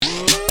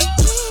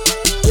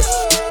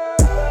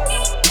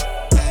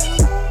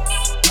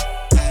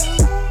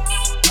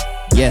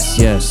Yes.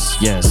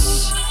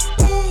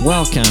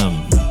 Welcome.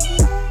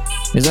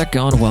 Is that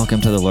going?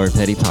 Welcome to the Lord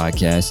Petty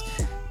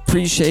Podcast.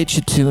 Appreciate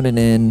you tuning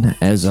in,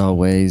 as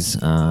always.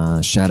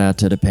 Shout out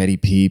to the Petty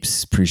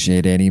Peeps.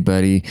 Appreciate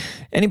anybody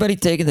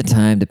taking the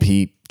time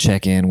to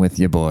check in with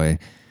your boy.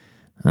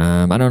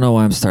 I don't know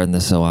why I'm starting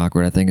this so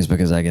awkward. I think it's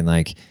because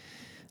I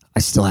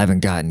still haven't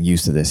gotten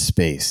used to this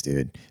space,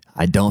 dude.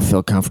 I don't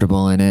feel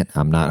comfortable in it.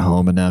 I'm not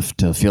home enough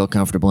to feel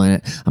comfortable in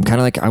it. I'm kind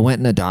of like, I went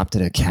and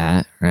adopted a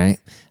cat, right?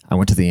 I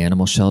went to the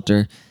animal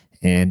shelter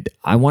and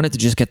I wanted to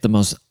just get the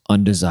most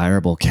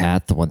undesirable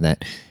cat, the one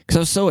that, because I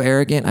was so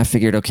arrogant, I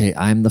figured, okay,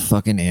 I'm the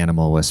fucking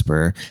animal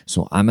whisperer,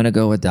 so I'm going to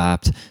go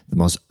adopt the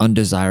most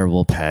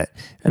undesirable pet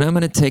and I'm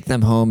going to take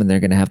them home and they're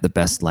going to have the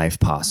best life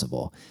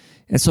possible.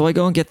 And so I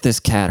go and get this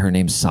cat, her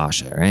name's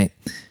Sasha, right?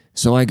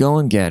 So I go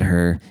and get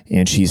her,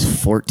 and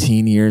she's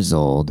 14 years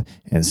old,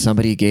 and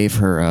somebody gave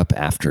her up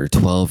after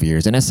 12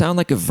 years. And I sound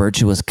like a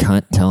virtuous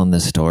cunt telling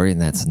this story, and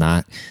that's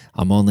not.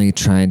 I'm only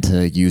trying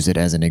to use it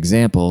as an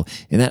example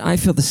in that I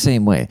feel the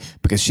same way,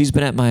 because she's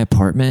been at my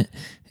apartment,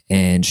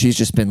 and she's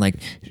just been like,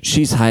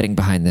 she's hiding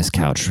behind this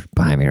couch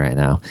behind me right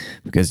now,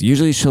 because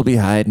usually she'll be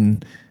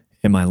hiding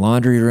in my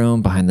laundry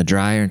room behind the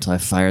dryer until I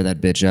fire that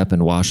bitch up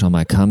and wash all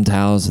my cum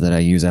towels that I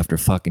use after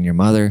fucking your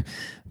mother.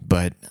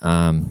 But,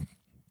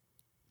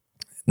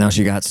 now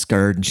she got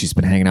scared and she's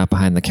been hanging out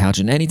behind the couch.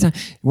 And anytime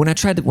when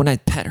I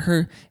pet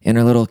her in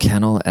her little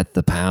kennel at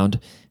the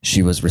pound,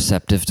 she was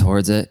receptive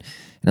towards it.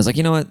 And I was like,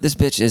 you know what? This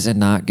bitch is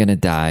not going to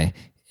die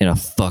in a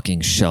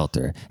fucking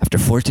shelter after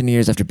 14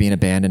 years, after being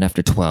abandoned,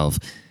 after 12.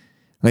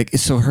 Like,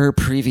 so her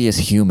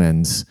previous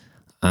humans,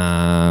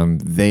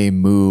 they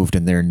moved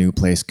and their new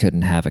place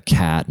couldn't have a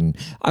cat. And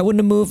I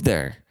wouldn't have moved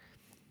there.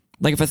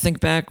 Like, if I think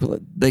back,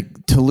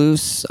 like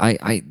Toulouse,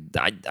 I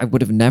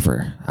would have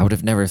never,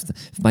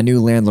 if my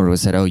new landlord would have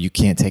said, oh, you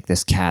can't take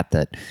this cat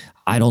that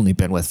I'd only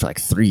been with for like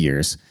 3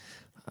 years,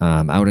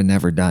 I would have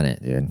never done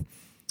it, dude.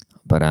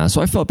 But, so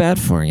I felt bad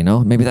for her, you know,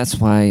 maybe that's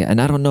why, and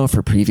I don't know if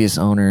her previous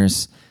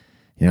owners,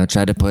 you know,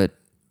 tried to put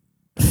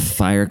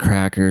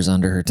firecrackers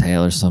under her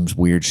tail or some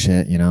weird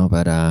shit, you know,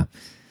 but,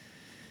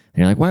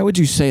 you're like, why would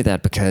you say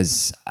that?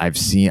 Because I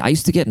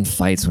used to get in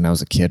fights when I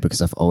was a kid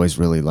because I've always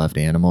really loved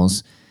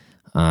animals.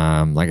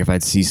 Like if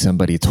I'd see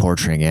somebody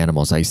torturing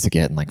animals, I used to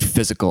get in like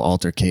physical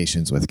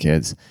altercations with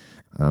kids.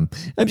 I'm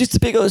just a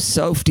big old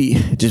softy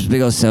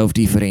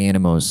for the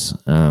animals.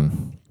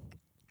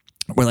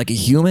 Where like a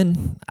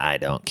human, I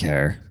don't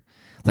care.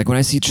 Like when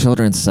I see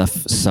children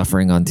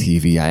suffering on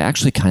TV, I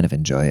actually kind of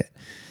enjoy it.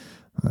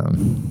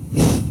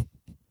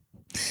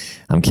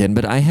 I'm kidding,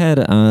 but I had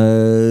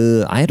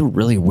a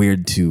really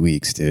weird 2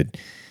 weeks, dude.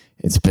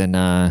 It's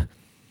been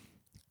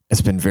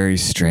very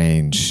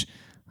strange.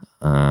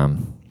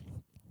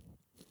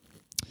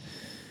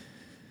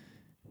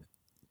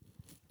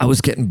 I was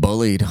getting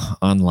bullied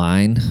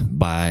online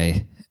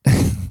by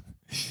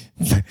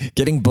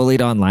getting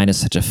bullied online is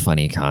such a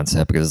funny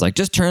concept because it's like,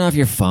 just turn off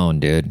your phone,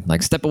 dude.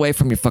 Like, step away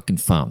from your fucking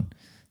phone.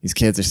 These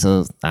kids are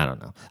so, I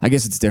don't know. I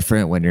guess it's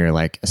different when you're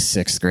like a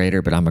sixth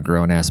grader, but I'm a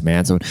grown ass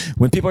man. So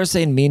when people are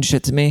saying mean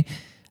shit to me,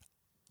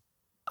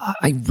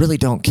 I really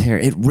don't care.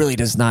 It really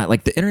does not.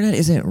 Like, the internet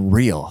isn't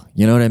real.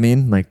 You know what I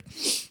mean? Like,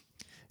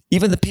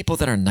 even the people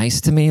that are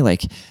nice to me,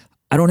 like,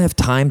 I don't have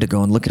time to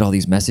go and look at all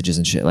these messages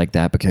and shit like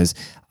that because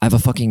I have a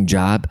fucking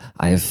job.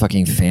 I have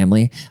fucking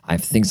family. I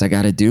have things I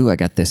got to do. I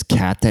got this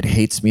cat that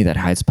hates me that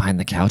hides behind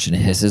the couch and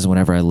hisses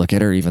whenever I look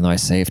at her, even though I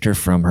saved her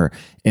from her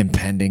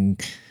impending,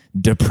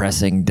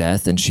 depressing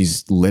death. And she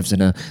lives in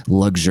a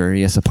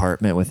luxurious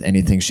apartment with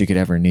anything she could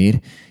ever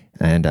need.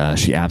 And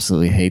she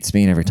absolutely hates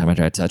me. And every time I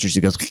try to touch her,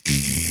 she goes,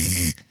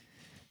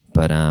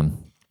 but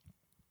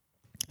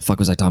fuck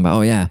was I talking about?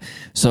 Oh yeah.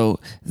 So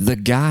the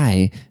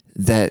guy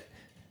that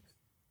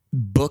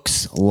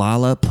books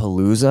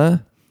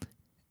Lollapalooza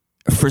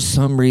for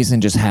some reason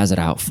just has it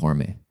out for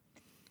me.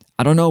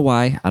 I don't know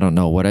why. I don't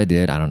know what I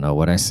did. I don't know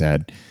what I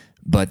said.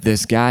 But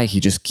this guy, he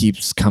just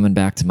keeps coming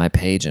back to my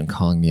page and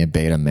calling me a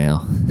beta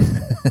male.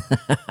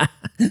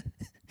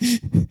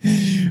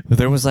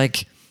 There was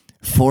like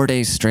 4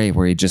 days straight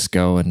where he'd just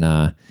go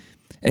and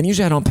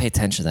usually I don't pay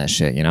attention to that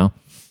shit, you know?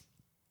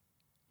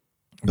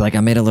 Like, I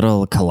made a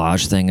little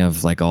collage thing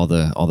of like all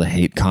the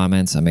hate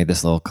comments. I made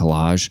this little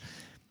collage.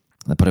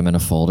 I put him in a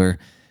folder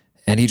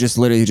and he just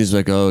literally just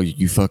like, oh,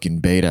 you fucking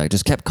beta.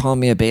 Just kept calling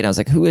me a beta. I was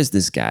like, who is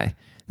this guy?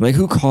 Like,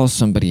 who calls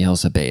somebody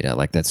else a beta?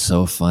 Like, that's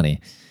so funny.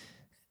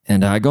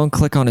 And I go and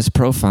click on his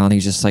profile and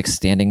he's just like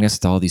standing next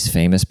to all these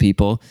famous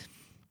people.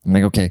 I'm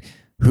like, okay,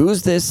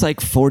 who's this like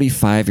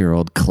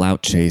 45-year-old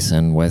clout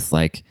chasing with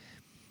like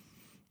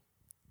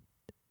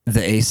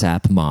the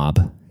ASAP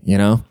mob, you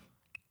know?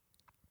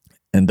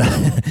 And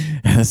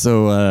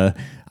so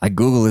I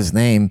Google his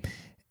name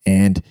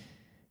and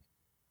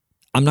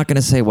I'm not going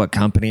to say what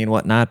company and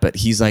whatnot, but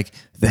he's like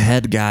the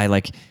head guy.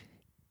 Like,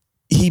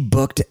 he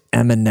booked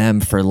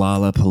Eminem for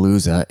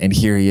Lollapalooza, and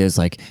here he is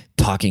like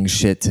talking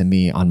shit to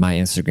me on my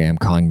Instagram,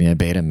 calling me a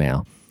beta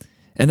male.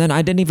 And then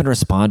I didn't even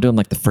respond to him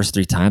like the first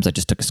 3 times. I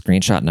just took a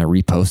screenshot and I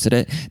reposted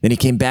it. Then he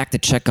came back to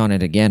check on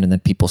it again, and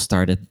then people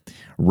started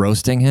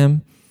roasting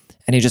him,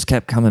 and he just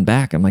kept coming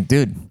back. I'm like,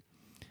 dude,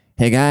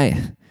 hey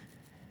guy,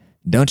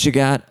 don't you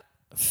got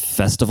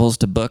festivals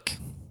to book?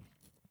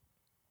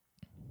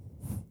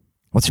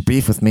 What's your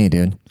beef with me,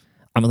 dude?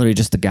 I'm literally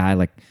just a guy,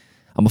 like,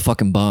 I'm a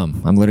fucking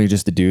bum. I'm literally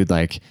just a dude,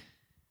 like,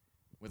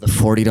 with a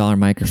 $40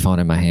 microphone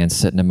in my hand,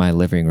 sitting in my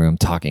living room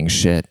talking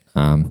shit.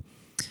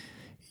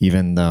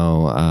 Even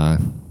though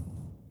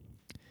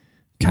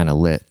kind of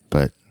lit,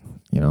 but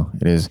it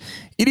is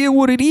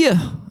what it is.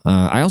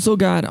 I also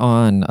got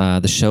on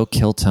the show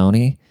Kill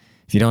Tony.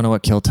 If you don't know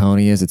what Kill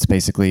Tony is, it's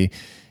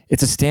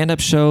a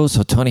stand-up show.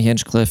 So Tony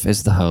Hinchcliffe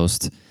is the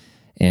host,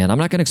 and I'm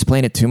not going to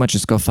explain it too much.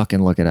 Just go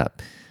fucking look it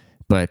up.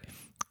 But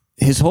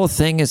his whole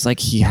thing is like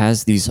he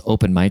has these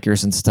open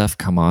micers and stuff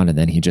come on, and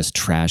then he just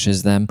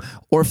trashes them.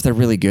 Or if they're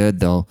really good,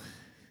 they'll,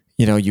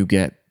 you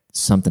get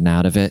something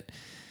out of it.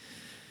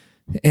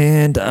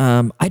 And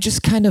I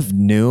just kind of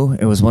knew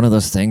it was one of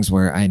those things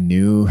where I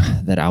knew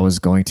that I was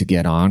going to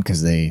get on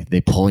because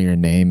they pull your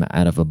name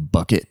out of a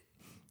bucket.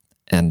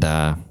 And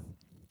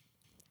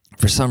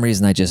for some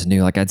reason, I just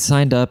knew. Like, I'd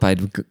signed up.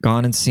 I'd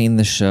gone and seen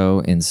the show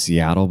in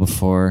Seattle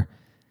before.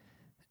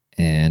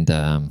 And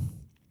I'd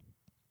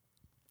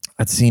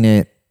seen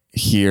it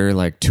here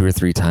like 2 or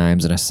 3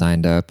 times, and I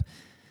signed up.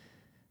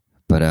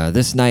 But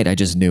this night, I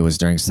just knew it was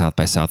during South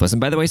by Southwest.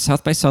 And by the way,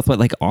 South by Southwest,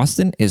 like,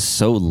 Austin is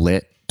so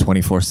lit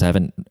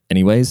 24/7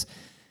 anyways.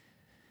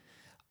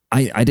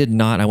 I did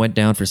not. I went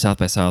down for South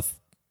by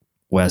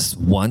Southwest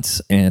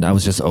once, and I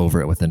was just over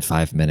it within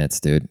 5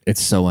 minutes, dude.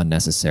 It's so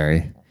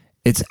unnecessary.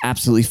 It's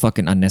absolutely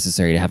fucking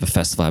unnecessary to have a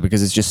festival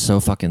because it's just so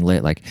fucking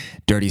lit. Like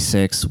Dirty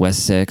Six,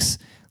 West Six,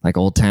 like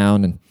Old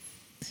Town, and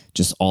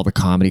just all the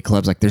comedy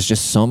clubs. Like, there's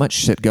just so much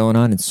shit going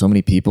on and so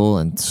many people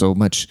and so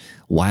much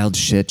wild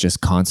shit just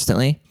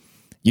constantly.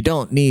 You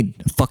don't need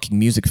fucking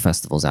music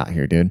festivals out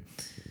here, dude.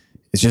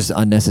 It's just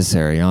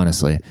unnecessary,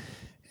 honestly.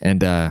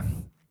 And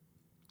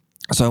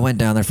so I went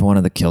down there for one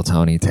of the Kill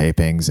Tony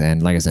tapings.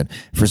 And like I said,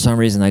 for some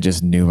reason, I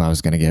just knew I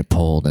was going to get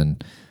pulled.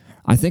 And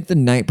I think the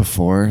night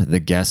before, the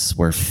guests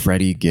were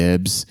Freddie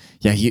Gibbs.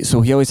 Yeah,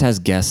 so he always has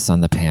guests on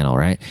the panel,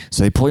 right?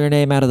 So they pull your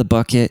name out of the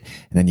bucket,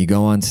 and then you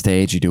go on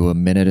stage, you do a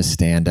minute of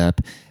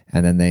stand-up,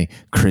 and then they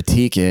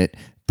critique it.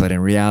 But in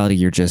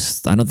reality,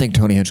 I don't think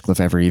Tony Hinchcliffe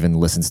ever even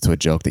listens to a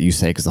joke that you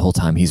say, because the whole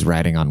time he's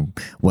writing on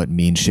what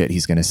mean shit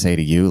he's going to say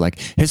to you. Like,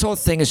 his whole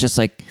thing is just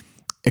like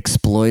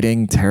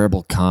exploiting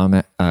terrible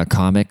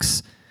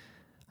comics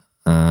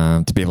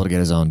to be able to get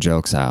his own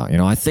jokes out.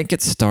 I think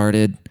it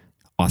started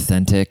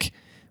authentic,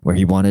 where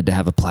he wanted to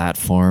have a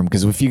platform.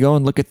 Because if you go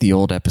and look at the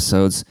old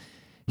episodes,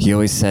 he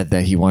always said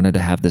that he wanted to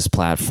have this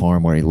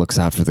platform where he looks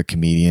out for the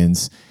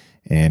comedians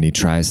and he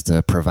tries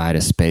to provide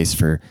a space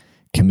for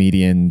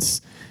comedians,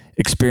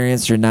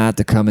 experienced or not,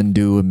 to come and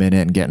do a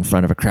minute and get in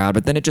front of a crowd.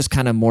 But then it just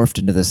kind of morphed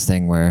into this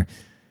thing where,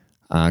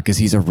 because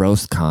he's a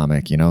roast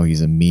comic,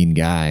 he's a mean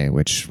guy,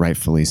 which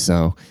rightfully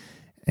so.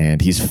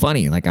 And he's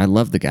funny. Like, I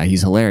love the guy.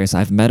 He's hilarious.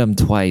 I've met him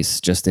twice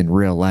just in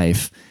real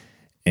life.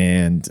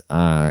 And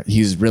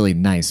he's really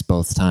nice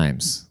both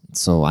times.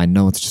 So I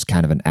know it's just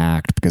kind of an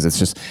act, because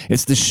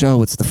it's the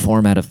show. It's the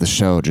format of the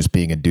show, just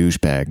being a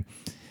douchebag.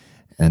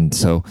 And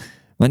so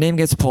my name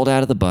gets pulled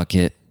out of the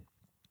bucket.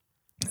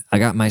 I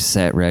got my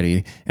set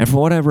ready. And from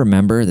what I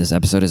remember, this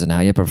episode isn't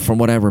out yet, but from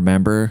what I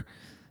remember,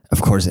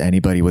 of course,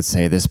 anybody would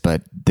say this,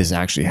 but this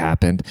actually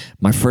happened.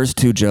 My first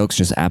 2 jokes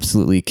just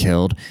absolutely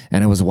killed.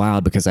 And it was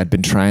wild because I'd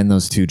been trying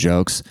those 2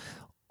 jokes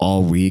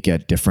all week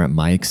at different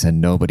mics and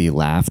nobody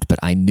laughed, but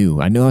I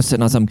knew I was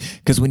sitting on something.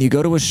 Because when you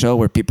go to a show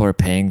where people are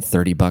paying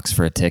 $30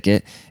 for a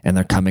ticket and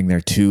they're coming there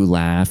to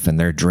laugh and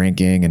they're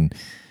drinking and,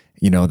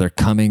 they're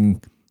coming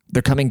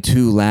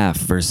to laugh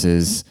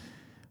versus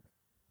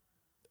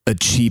a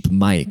cheap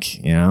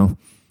mic, And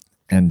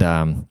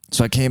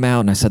so I came out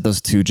and I said those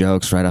 2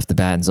 jokes right off the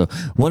bat. And so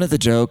one of the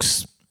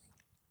jokes,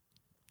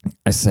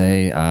 I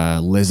say,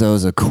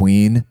 Lizzo's a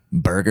queen,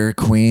 burger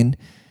queen.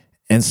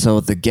 And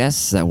so the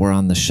guests that were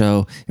on the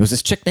show, it was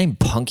this chick named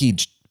Punky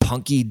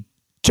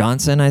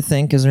Johnson, I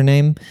think is her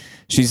name.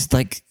 She's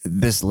like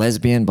this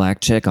lesbian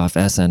black chick off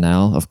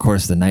SNL. Of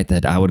course, the night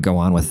that I would go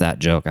on with that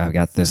joke, I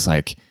got this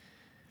like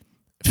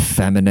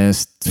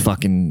feminist,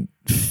 fucking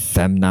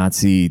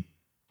femnazi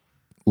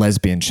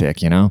lesbian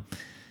chick, And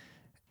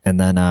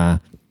then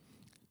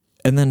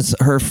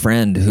her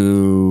friend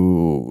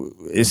who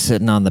is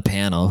sitting on the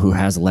panel, who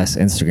has less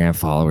Instagram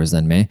followers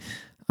than me,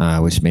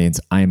 which means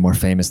I'm more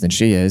famous than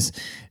she is.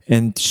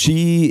 And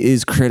she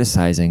is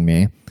criticizing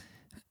me.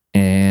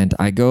 And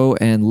I go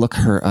and look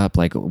her up,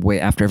 like, way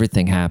after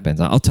everything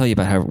happens. I'll tell you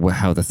about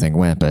how the thing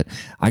went, but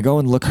I go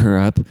and look her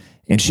up,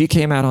 and she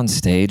came out on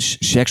stage.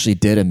 She actually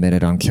did a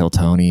minute on Kill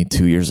Tony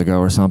 2 years ago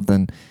or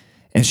something.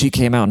 And she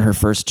came out in her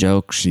first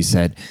joke. She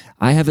said,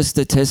 I have a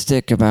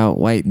statistic about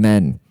white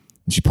men.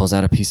 And she pulls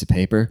out a piece of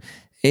paper.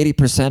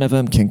 80% of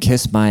them can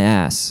kiss my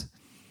ass.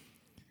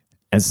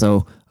 And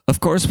so,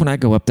 of course, when I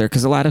go up there,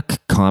 because a lot of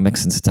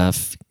comics and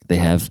stuff, they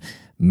have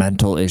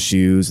mental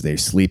issues. They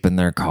sleep in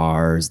their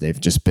cars.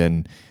 They've just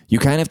been, you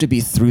kind of have to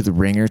be through the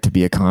ringer to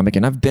be a comic.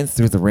 And I've been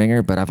through the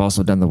ringer, but I've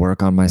also done the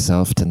work on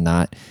myself to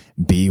not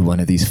be one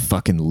of these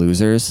fucking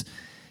losers.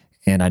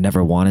 And I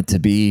never wanted to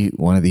be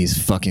one of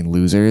these fucking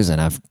losers.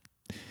 And I've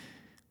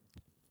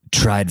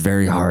tried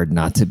very hard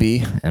not to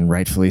be, and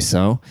rightfully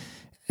so.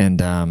 And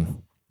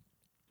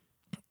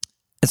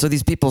so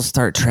these people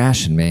start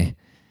trashing me.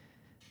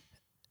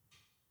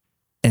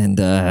 And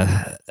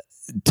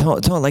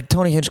like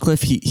Tony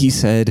Hinchcliffe, he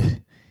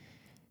said,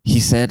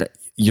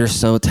 you're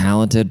so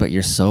talented, but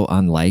you're so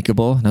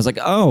unlikable. And I was like,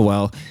 oh,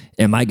 well,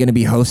 am I going to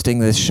be hosting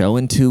this show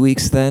in 2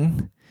 weeks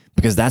then?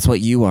 Because that's what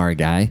you are,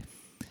 guy.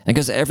 And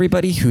because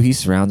everybody who he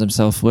surrounds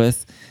himself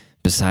with,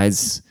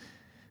 besides,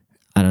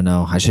 I don't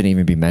know, I shouldn't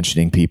even be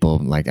mentioning people,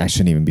 like I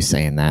shouldn't even be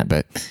saying that,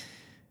 but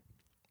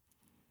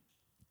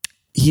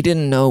he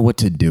didn't know what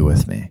to do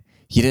with me.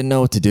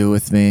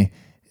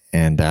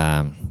 And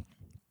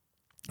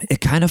it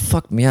kind of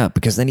fucked me up,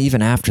 because then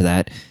even after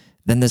that,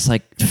 then this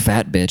like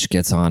fat bitch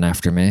gets on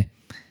after me.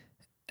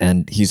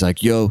 And he's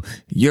like, yo,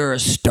 you're a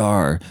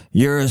star,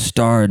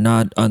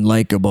 not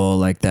unlikable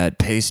like that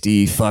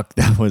pasty fuck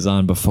that was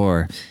on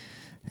before.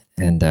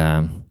 And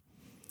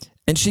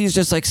she's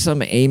just like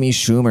some Amy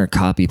Schumer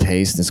copy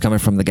paste. It's coming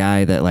from the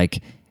guy that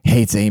like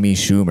hates Amy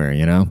Schumer,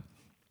 you know?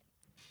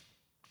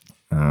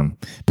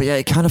 But yeah,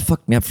 it kind of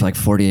fucked me up for like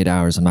 48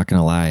 hours. I'm not going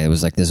to lie. It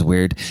was like this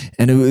weird,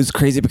 and it was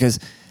crazy because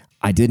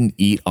I didn't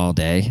eat all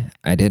day.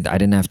 I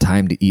didn't have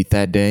time to eat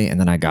that day. And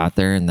then I got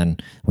there, and then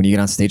when you get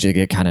on stage, I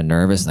get kind of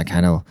nervous, and I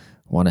kind of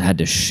had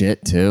to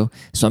shit too.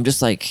 So I'm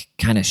just like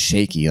kind of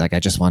shaky. Like I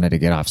just wanted to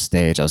get off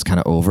stage. I was kind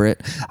of over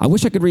it. I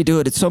wish I could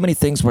redo it. It's so many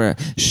things where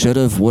I should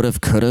have, would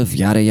have, could have,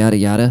 yada, yada,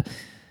 yada.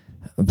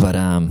 But,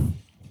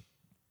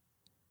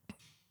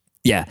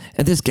 yeah.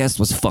 And this guest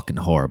was fucking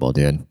horrible,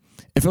 dude.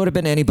 If it would have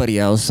been anybody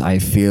else, I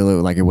feel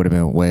like it would have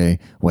been way,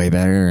 way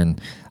better.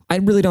 And I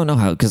really don't know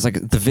how, because like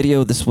the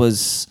video, this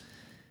was,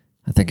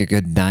 I think a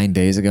good 9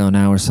 days ago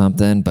now or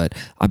something, but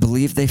I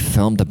believe they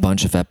filmed a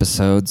bunch of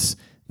episodes.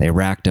 They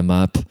racked them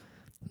up,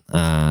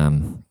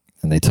 and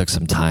they took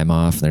some time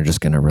off. They're just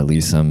going to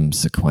release them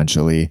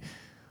sequentially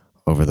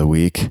over the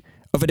week.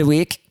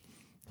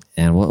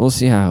 And we'll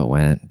see how it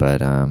went.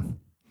 But I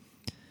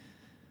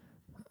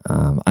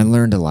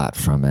learned a lot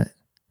from it.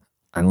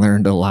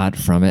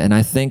 And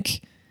I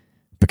think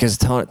because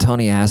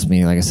Tony asked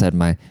me, like I said,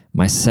 my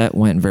set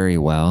went very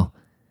well.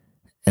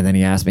 And then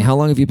he asked me, how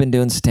long have you been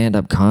doing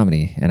stand-up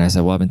comedy? And I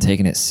said, well, I've been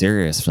taking it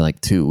serious for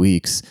like 2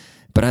 weeks.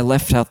 But I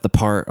left out the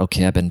part,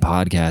 okay, I've been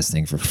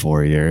podcasting for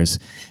 4 years,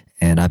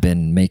 and I've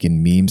been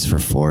making memes for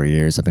 4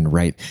 years. I've been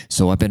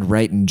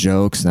writing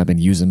jokes, and I've been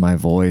using my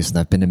voice, and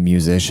I've been a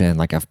musician.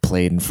 Like I've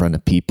played in front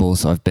of people.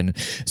 So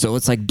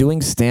it's like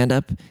doing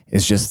stand-up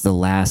is just the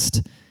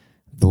last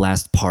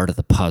part of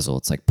the puzzle.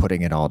 It's like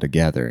putting it all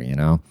together, you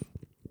know?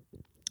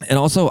 And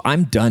also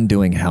I'm done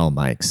doing hell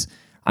mics.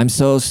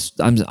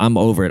 I'm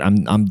over it.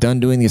 I'm done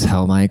doing these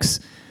hell mics.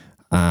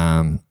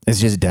 It's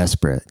just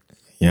desperate,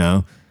 you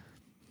know?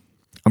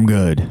 I'm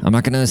good. I'm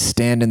not going to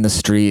stand in the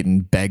street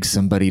and beg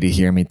somebody to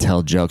hear me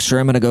tell jokes. Sure,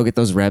 I'm going to go get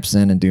those reps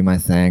in and do my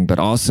thing, but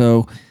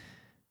also,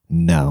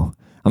 no.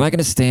 I'm not going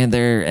to stand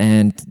there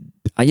and,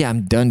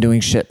 I'm done doing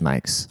shit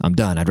mics. I'm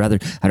done. I'd rather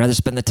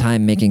spend the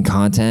time making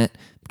content,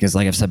 because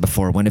like I've said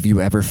before, when have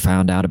you ever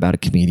found out about a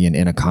comedian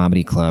in a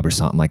comedy club or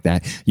something like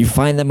that? You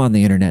find them on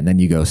the internet and then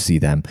you go see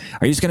them.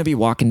 Are you just going to be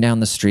walking down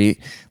the street?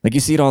 Like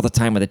you see it all the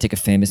time where they take a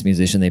famous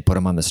musician, they put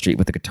him on the street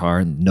with a guitar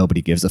and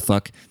nobody gives a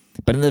fuck.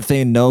 But if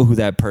they know who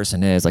that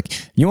person is, like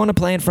you want to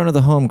play in front of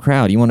the home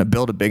crowd, you want to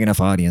build a big enough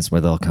audience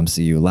where they'll come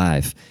see you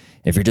live.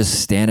 If you're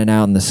just standing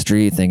out in the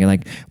street thinking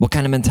like, what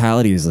kind of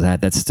mentality is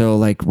that? That's still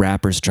like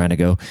rappers trying to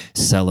go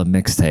sell a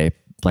mixtape.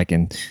 Like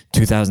in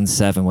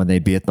 2007 when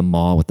they'd be at the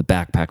mall with the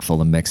backpack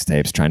full of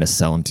mixtapes trying to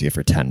sell them to you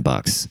for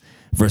 $10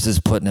 versus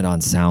putting it on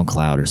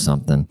SoundCloud or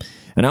something.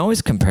 And I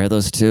always compare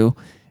those two,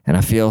 and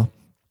I feel,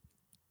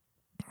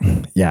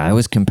 I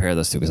always compare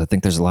those two because I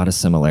think there's a lot of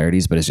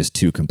similarities, but it's just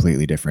two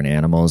completely different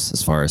animals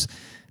as far as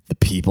the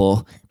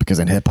people, because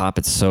in hip hop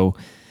it's so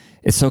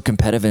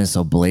competitive and it's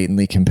so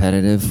blatantly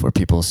competitive where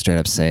people straight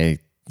up say,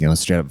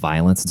 straight up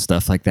violence and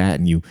stuff like that,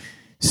 and you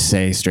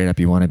say straight up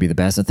you want to be the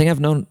best. The thing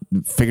I've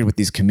figured with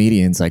these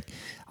comedians, like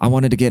I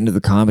wanted to get into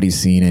the comedy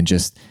scene and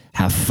just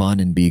have fun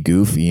and be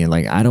goofy, and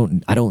like I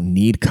don't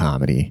need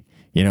comedy.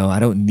 I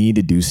don't need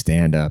to do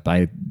stand up.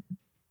 I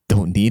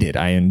don't need it.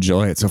 I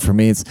enjoy it. So for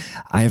me,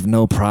 I have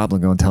no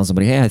problem going and telling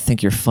somebody, hey, I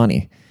think you're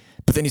funny.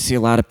 But then you see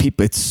a lot of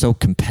people, it's so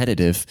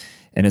competitive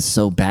and it's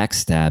so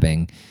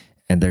backstabbing,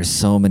 and there's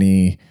so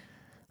many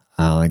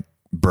like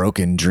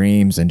broken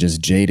dreams and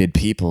just jaded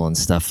people and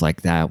stuff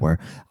like that, where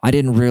I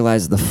didn't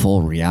realize the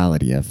full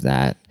reality of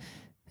that.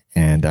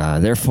 And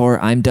therefore,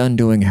 I'm done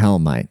doing hell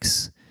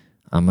mics.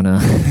 I'm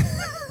gonna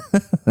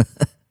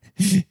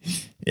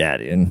yeah,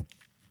 dude.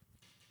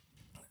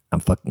 I'm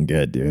fucking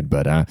good, dude.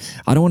 But I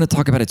don't want to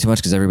talk about it too much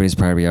because everybody's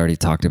probably already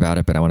talked about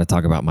it, but I want to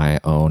talk about my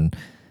own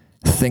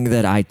thing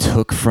that I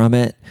took from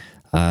it.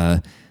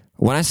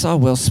 When I saw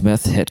Will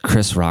Smith hit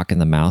Chris Rock in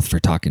the mouth for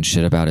talking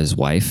shit about his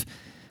wife,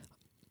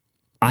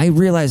 I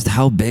realized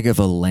how big of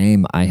a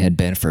lame I had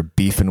been for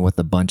beefing with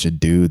a bunch of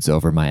dudes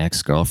over my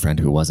ex-girlfriend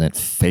who wasn't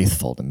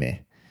faithful to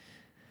me.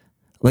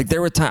 Like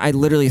there were times I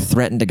literally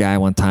threatened a guy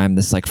one time,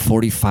 this like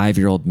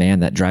 45-year-old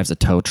man that drives a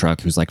tow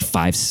truck who's like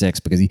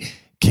 5'6", because he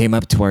came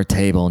up to our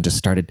table and just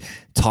started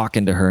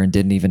talking to her and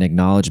didn't even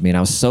acknowledge me. And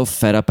I was so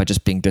fed up by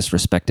just being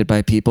disrespected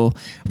by people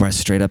where I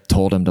straight up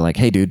told him to like,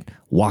 hey dude,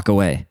 walk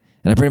away.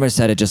 And I pretty much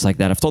said it just like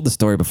that. I've told the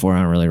story before.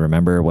 I don't really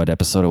remember what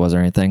episode it was or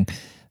anything,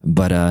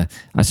 but I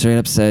straight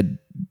up said,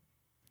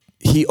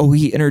 he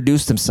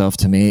introduced himself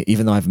to me,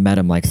 even though I've met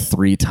him like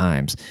 3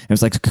 times. And it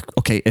was like,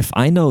 okay, if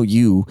I know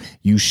you,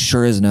 you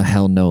sure as no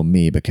hell know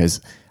me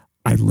because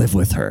I live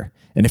with her.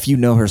 And if you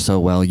know her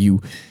so well,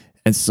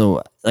 and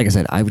so, like I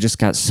said, I just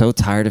got so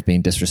tired of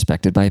being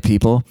disrespected by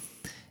people.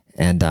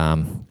 And,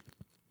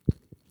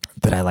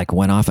 that I like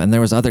went off, and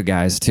there was other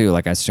guys too.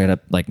 Like I straight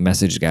up like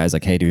messaged guys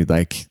like, hey dude,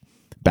 like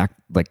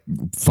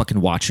fucking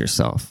watch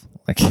yourself.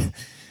 Like,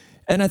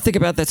 and I think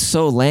about that's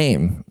so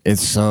lame.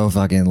 It's so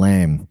fucking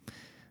lame.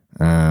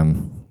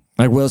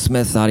 Like Will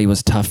Smith thought he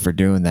was tough for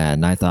doing that,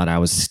 and I thought I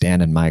was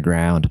standing my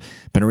ground.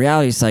 But in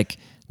reality, it's like,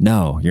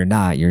 no, you're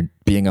not. You're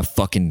being a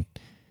fucking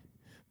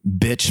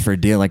bitch for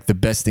deal. Like the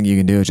best thing you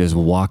can do is just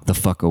walk the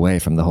fuck away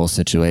from the whole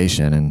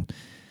situation and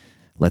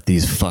let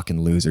these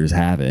fucking losers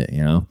have it,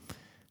 you know?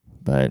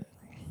 But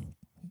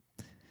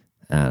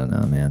I don't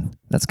know, man.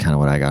 That's kind of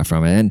what I got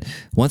from it. And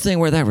one thing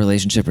where that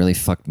relationship really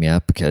fucked me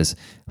up, because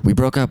we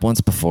broke up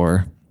once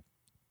before,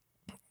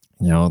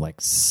 you know, like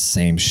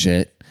same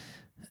shit.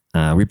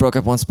 We broke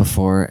up once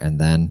before, and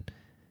then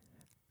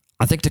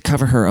I think to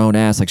cover her own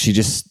ass, like she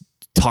just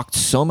talked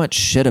so much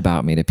shit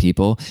about me to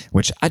people,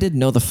 which I didn't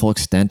know the full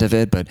extent of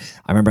it, but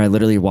I remember I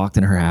literally walked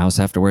in her house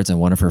afterwards, and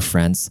one of her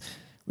friends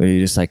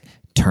literally just like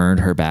turned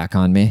her back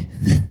on me.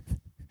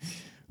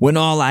 When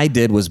all I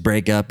did was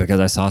break up because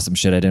I saw some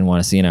shit I didn't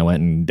want to see, and I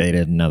went and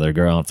dated another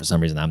girl, and for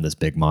some reason I'm this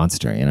big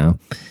monster, you know?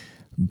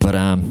 But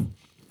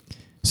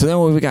so then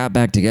when we got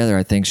back together,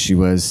 I think she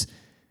was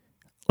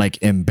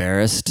like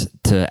embarrassed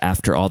to,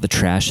 after all the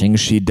trashing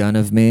she'd done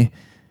of me,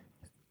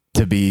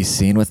 to be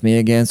seen with me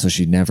again. So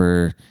she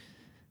never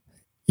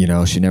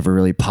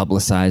really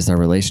publicized our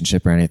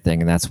relationship or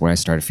anything. And that's where I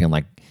started feeling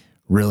like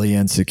really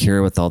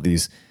insecure with all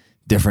these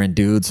different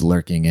dudes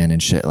lurking in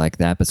and shit like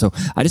that. But so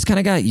I just kind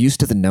of got used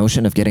to the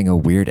notion of getting a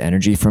weird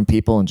energy from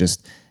people and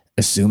just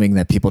assuming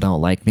that people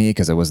don't like me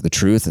because it was the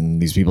truth,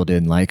 and these people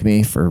didn't like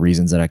me for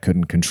reasons that I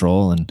couldn't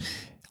control. And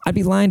I'd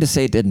be lying to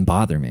say it didn't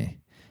bother me.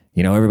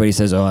 You know, everybody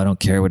says, oh, I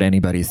don't care what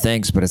anybody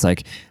thinks, but it's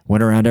like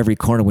when around every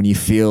corner, when you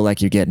feel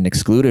like you're getting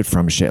excluded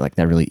from shit, like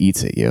that really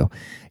eats at you,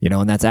 you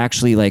know? And that's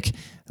actually like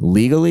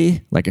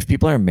legally, like if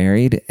people are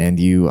married and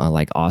you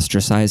like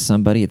ostracize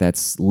somebody,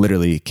 that's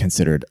literally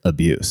considered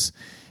abuse.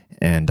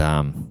 And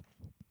I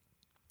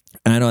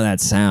know that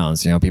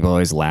sounds, you know, people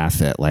always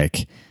laugh at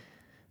like,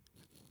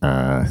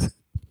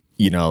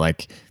 you know,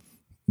 like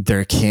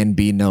there can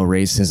be no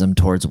racism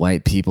towards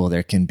white people.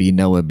 There can be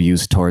no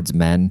abuse towards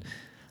men.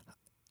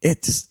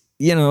 It's,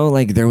 you know,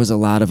 like there was a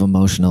lot of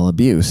emotional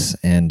abuse,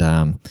 and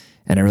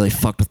it really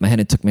fucked with my head.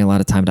 It took me a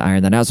lot of time to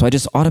iron that out. So I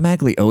just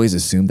automatically always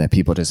assumed that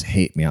people just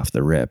hate me off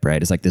the rip,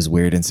 right? It's like this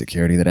weird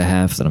insecurity that I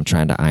have that I'm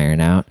trying to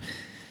iron out.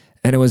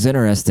 And it was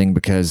interesting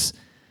because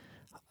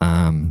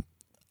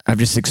I've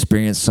just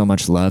experienced so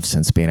much love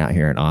since being out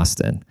here in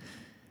Austin.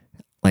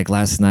 Like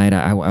last night,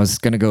 I was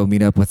going to go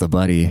meet up with a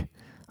buddy,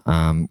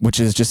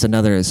 which is just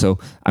another. So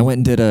I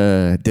went and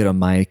did a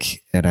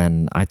mic, and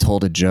then I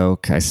told a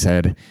joke. I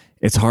said,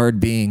 it's hard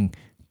being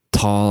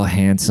tall,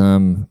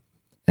 handsome,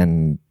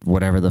 and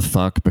whatever the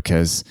fuck,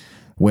 because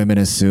women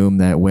assume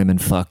that women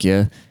fuck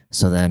you.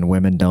 So then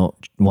women don't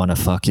want to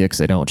fuck you because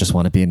they don't just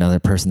want to be another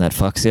person that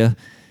fucks you.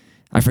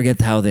 I forget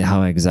how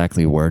I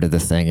exactly worded the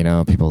thing, you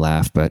know, people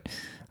laugh, but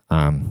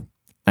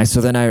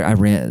so then I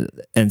ran,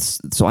 and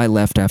so I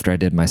left after I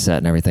did my set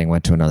and everything,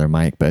 went to another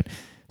mic. But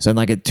so then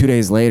like 2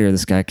 days later,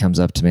 this guy comes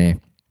up to me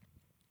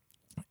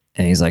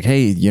and he's like,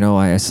 hey, you know,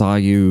 I saw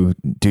you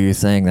do your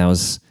thing. That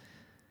was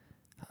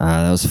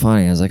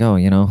funny. I was like, oh,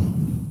 you know,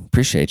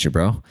 appreciate you,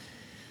 bro.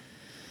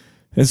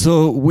 And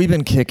so we've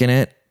been kicking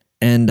it,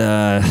 and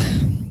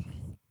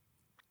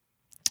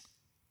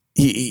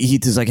he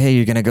was like, hey,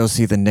 you're going to go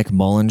see the Nick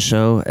Mullen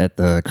show at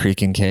the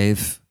Creek and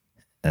Cave?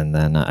 And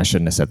then I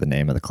shouldn't have said the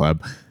name of the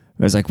club.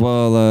 I was like,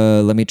 well,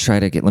 let me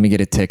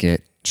get a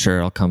ticket.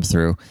 Sure, I'll come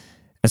through.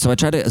 And so I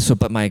tried to,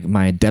 but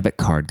my debit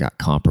card got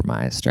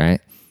compromised, right?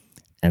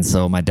 And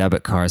so my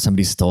debit card,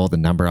 somebody stole the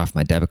number off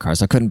my debit card.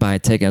 So I couldn't buy a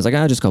ticket. I was like,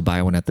 I'll just go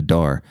buy one at the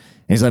door.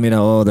 And he's let me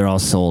know, oh, they're all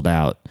sold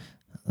out.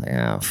 Like,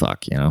 oh,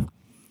 fuck, you know?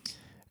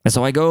 And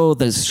so I go,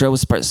 the show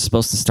was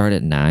supposed to start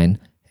at 9,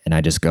 and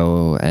I just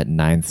go at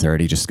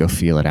 9:30, just go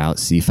feel it out,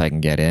 see if I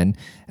can get in.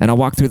 And I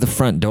walk through the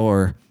front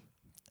door,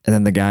 and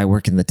then the guy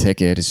working the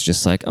ticket is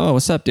just like, oh,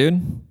 what's up, dude? I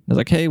was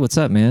like, hey, what's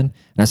up, man? And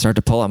I start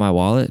to pull out my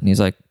wallet, and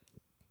he's like,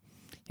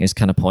 he just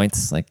kind of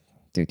points like,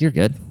 dude, you're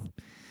good.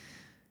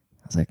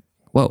 I was like,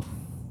 whoa.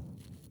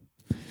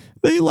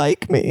 They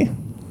like me.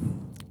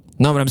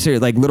 No, but I'm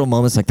serious. Like little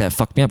moments like that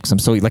fuck me up because I'm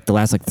so like the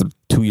last like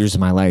 2 years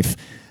of my life,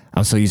 I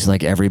was so used to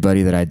like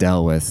everybody that I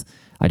dealt with.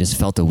 I just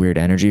felt a weird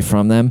energy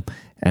from them.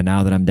 And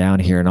now that I'm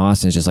down here in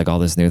Austin, it's just like all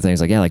this new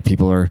things. Like, yeah, like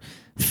people are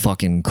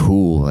fucking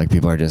cool. Like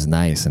people are just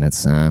nice. And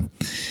it's a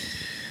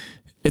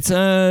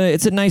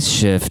nice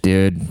shift,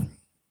 dude.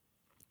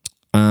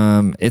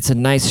 It's a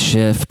nice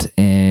shift,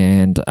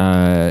 and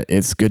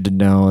it's good to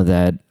know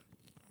that.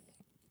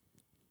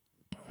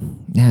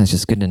 Yeah, it's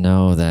just good to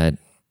know that.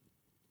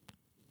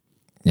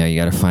 Yeah, you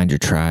got to find your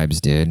tribes,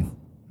 dude.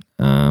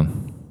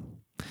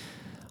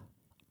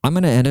 I'm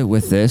going to end it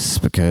with this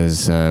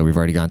because we've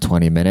already gone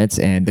 20 minutes,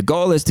 and the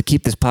goal is to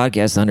keep this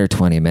podcast under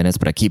 20 minutes,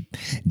 but I keep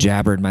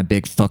jabbering my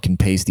big fucking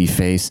pasty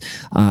face.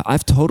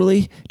 I've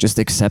totally just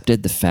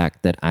accepted the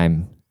fact that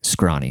I'm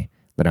scrawny,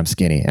 that I'm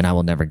skinny, and I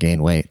will never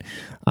gain weight.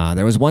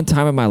 There was one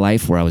time in my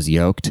life where I was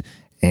yoked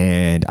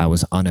and I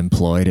was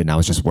unemployed and I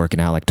was just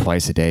working out like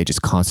twice a day,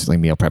 just constantly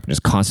meal prepping,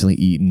 just constantly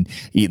eating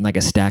like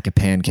a stack of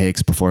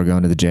pancakes before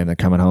going to the gym, then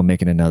coming home,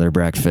 making another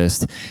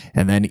breakfast,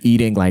 and then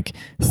eating like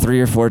 3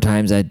 or 4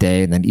 times that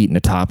day, and then eating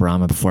a top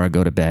ramen before I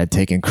go to bed,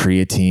 taking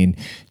creatine,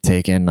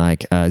 taking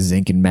like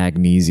zinc and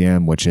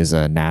magnesium, which is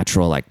a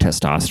natural like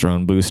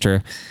testosterone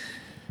booster.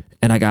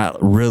 And I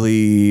got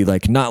really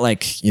like, not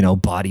like,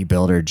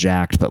 bodybuilder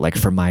jacked, but like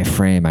for my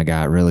frame, I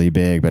got really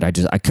big, but I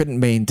couldn't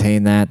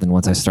maintain that. Then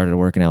once I started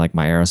working at like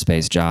my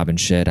aerospace job and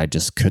shit, I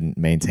just couldn't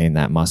maintain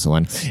that muscle.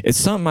 And it's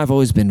something I've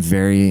always been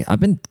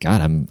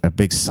I'm a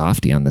big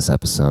softy on this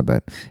episode,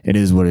 but it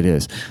is what it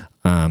is.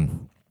 I've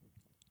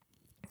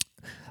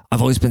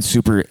always been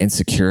super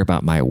insecure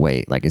about my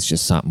weight. Like it's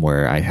just something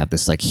where I have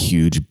this like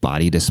huge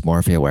body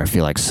dysmorphia where I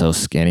feel like so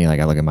skinny. Like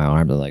I look at my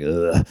arms, I'm like,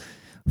 ugh.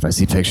 If I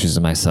see pictures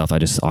of myself, I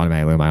just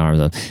automatically my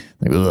arms up,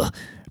 like, ugh.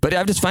 But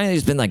I've just finally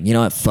just been like, you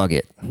know what? Fuck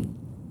it.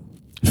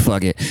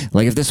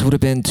 Like if this would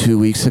have been 2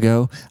 weeks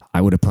ago, I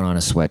would have put on a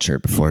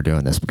sweatshirt before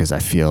doing this because I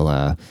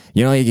feel,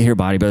 you hear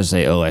bodybuilders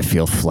say, oh, I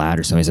feel flat,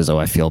 or somebody says, oh,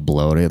 I feel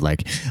bloated.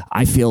 Like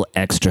I feel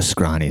extra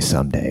scrawny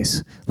some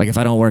days. Like if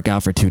I don't work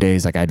out for 2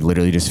 days, like I'd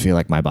literally just feel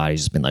like my body's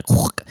just been like,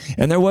 whook.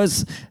 And there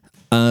was,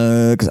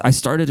 because I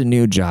started a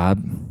new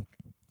job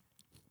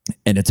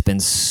and it's been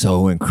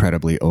so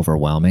incredibly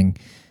overwhelming.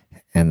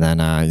 And then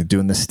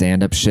doing the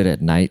stand-up shit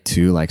at night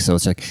too. Like, so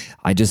it's like,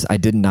 I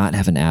did not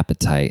have an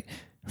appetite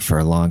for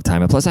a long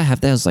time. And plus I have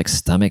those like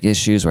stomach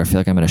issues where I feel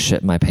like I'm going to shit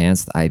in my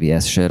pants, the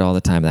IBS shit all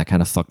the time. That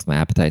kind of fucked my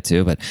appetite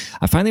too. But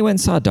I finally went and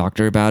saw a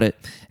doctor about it.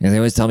 And they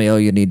always tell me, oh,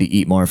 you need to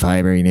eat more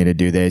fiber. You need to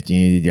do this.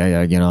 You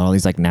need, all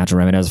these like natural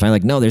remedies. I was finally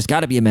like, no, there's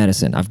got to be a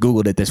medicine. I've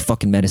Googled it. There's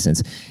fucking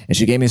medicines. And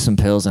she gave me some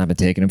pills and I've been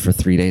taking them for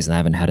 3 days and I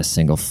haven't had a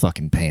single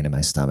fucking pain in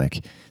my stomach.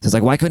 So it's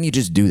like, why couldn't you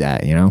just do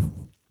that,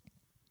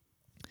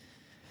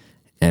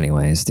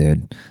 Anyways,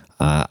 dude,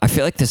 I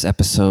feel like this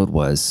episode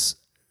was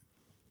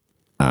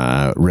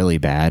really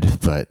bad,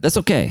 but that's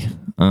okay.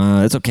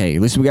 It's okay.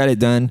 At least we got it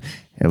done.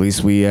 At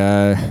least we.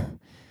 I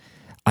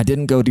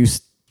didn't go do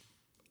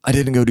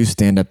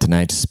stand up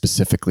tonight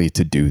specifically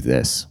to do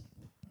this,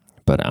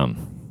 but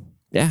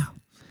yeah.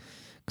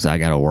 Because I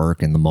gotta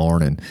work in the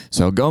morning.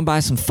 So go and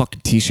buy some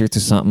fucking t-shirts or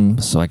something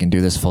so I can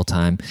do this full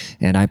time.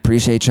 And I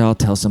appreciate y'all.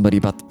 Tell somebody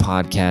about the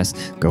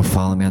podcast. Go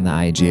follow me on the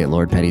IG at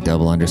LordPetty_,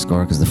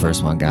 because the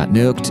first one got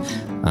nuked.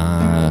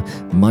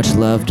 Much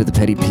love to the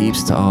Petty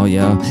Peeps, to all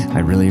y'all. I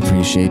really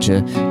appreciate you.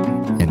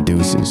 And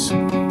deuces.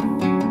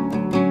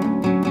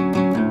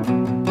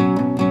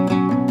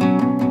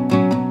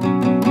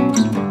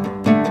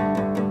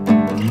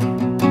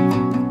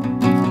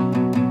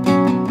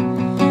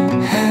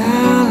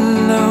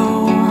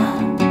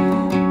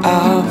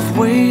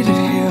 Waited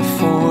here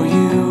for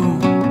you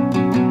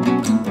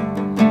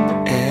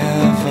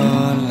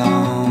ever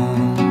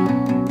long.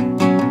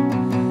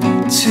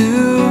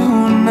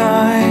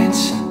 Tonight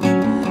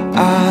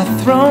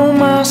I throw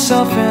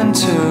myself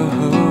into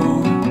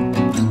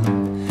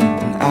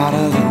and out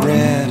of the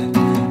red,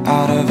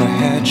 out of her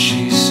head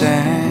she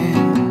sang.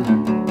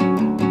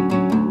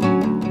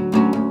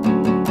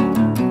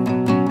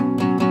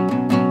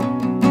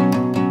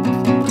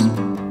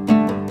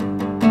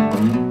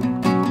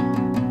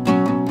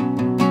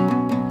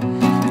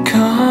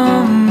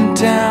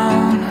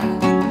 Down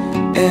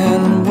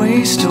and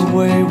waste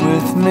away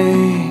with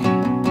me,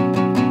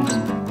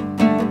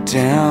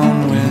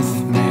 down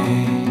with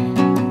me.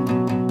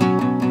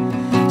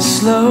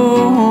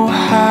 Slow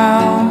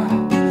how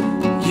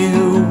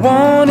you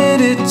wanted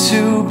it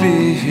to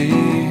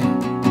be.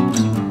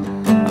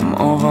 I'm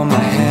over my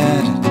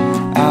head,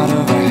 out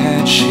of her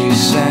head she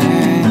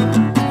sang.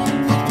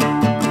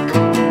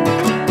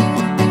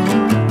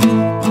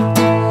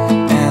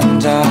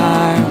 And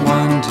I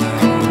wonder,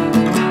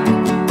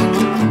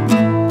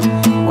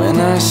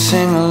 I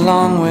sing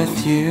along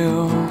with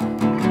you,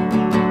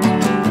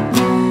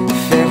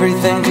 if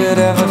everything could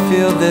ever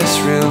feel this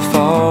real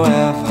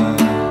forever,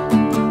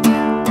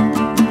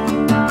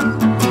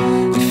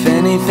 if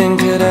anything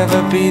could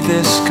ever be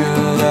this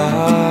good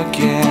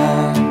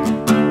again.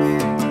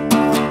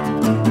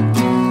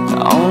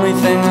 The only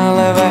thing I'll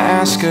ever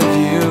ask of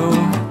you,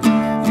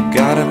 you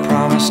gotta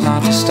promise promise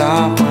not to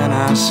stop when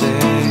I say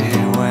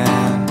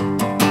when.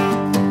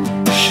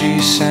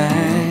 She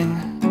sang.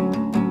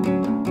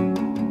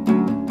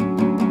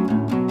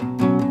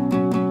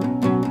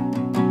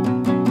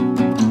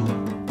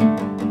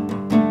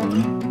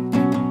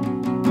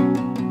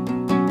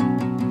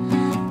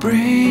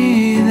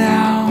 Breathe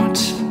out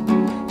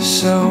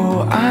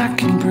so I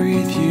can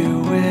breathe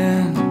you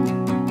in,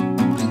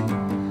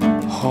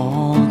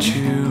 hold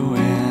you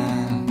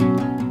in.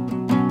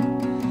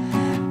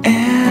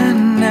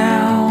 And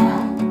now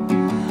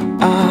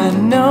I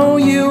know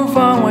you've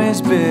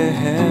always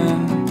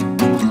been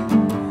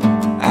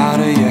out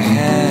of your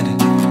head,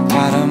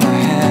 out of my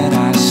head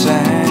I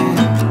sang.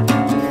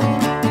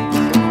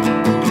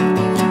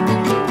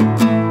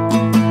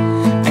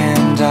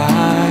 And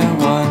I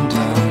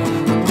wonder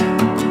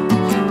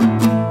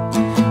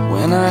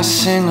when I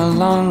sing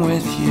along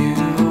with you,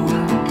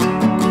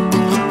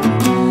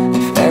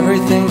 if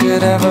everything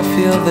could ever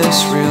feel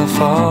this real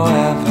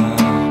forever.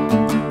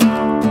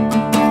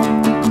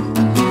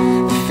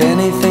 If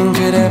anything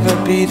could ever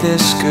be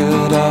this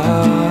good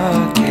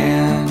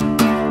again.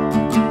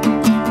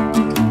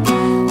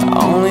 The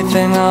only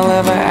thing I'll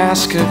ever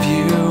ask of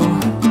you,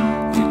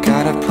 you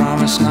gotta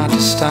promise not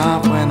to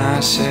stop when I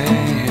say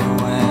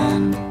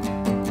when.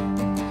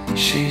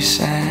 She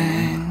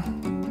sang.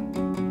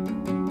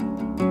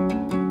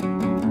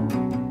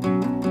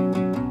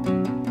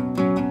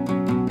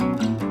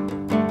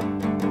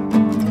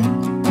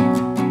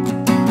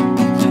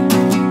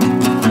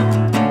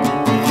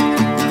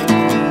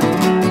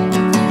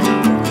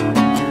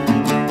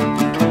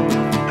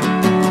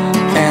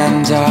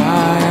 And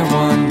I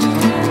wonder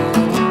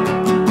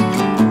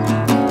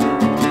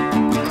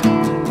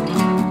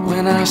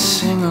when I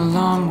sing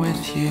along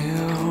with you,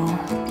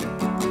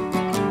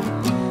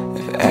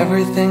 if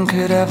everything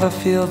could ever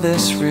feel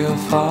this real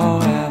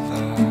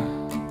forever.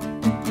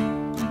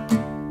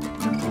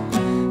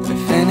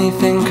 If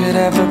anything could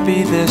ever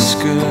be this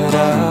good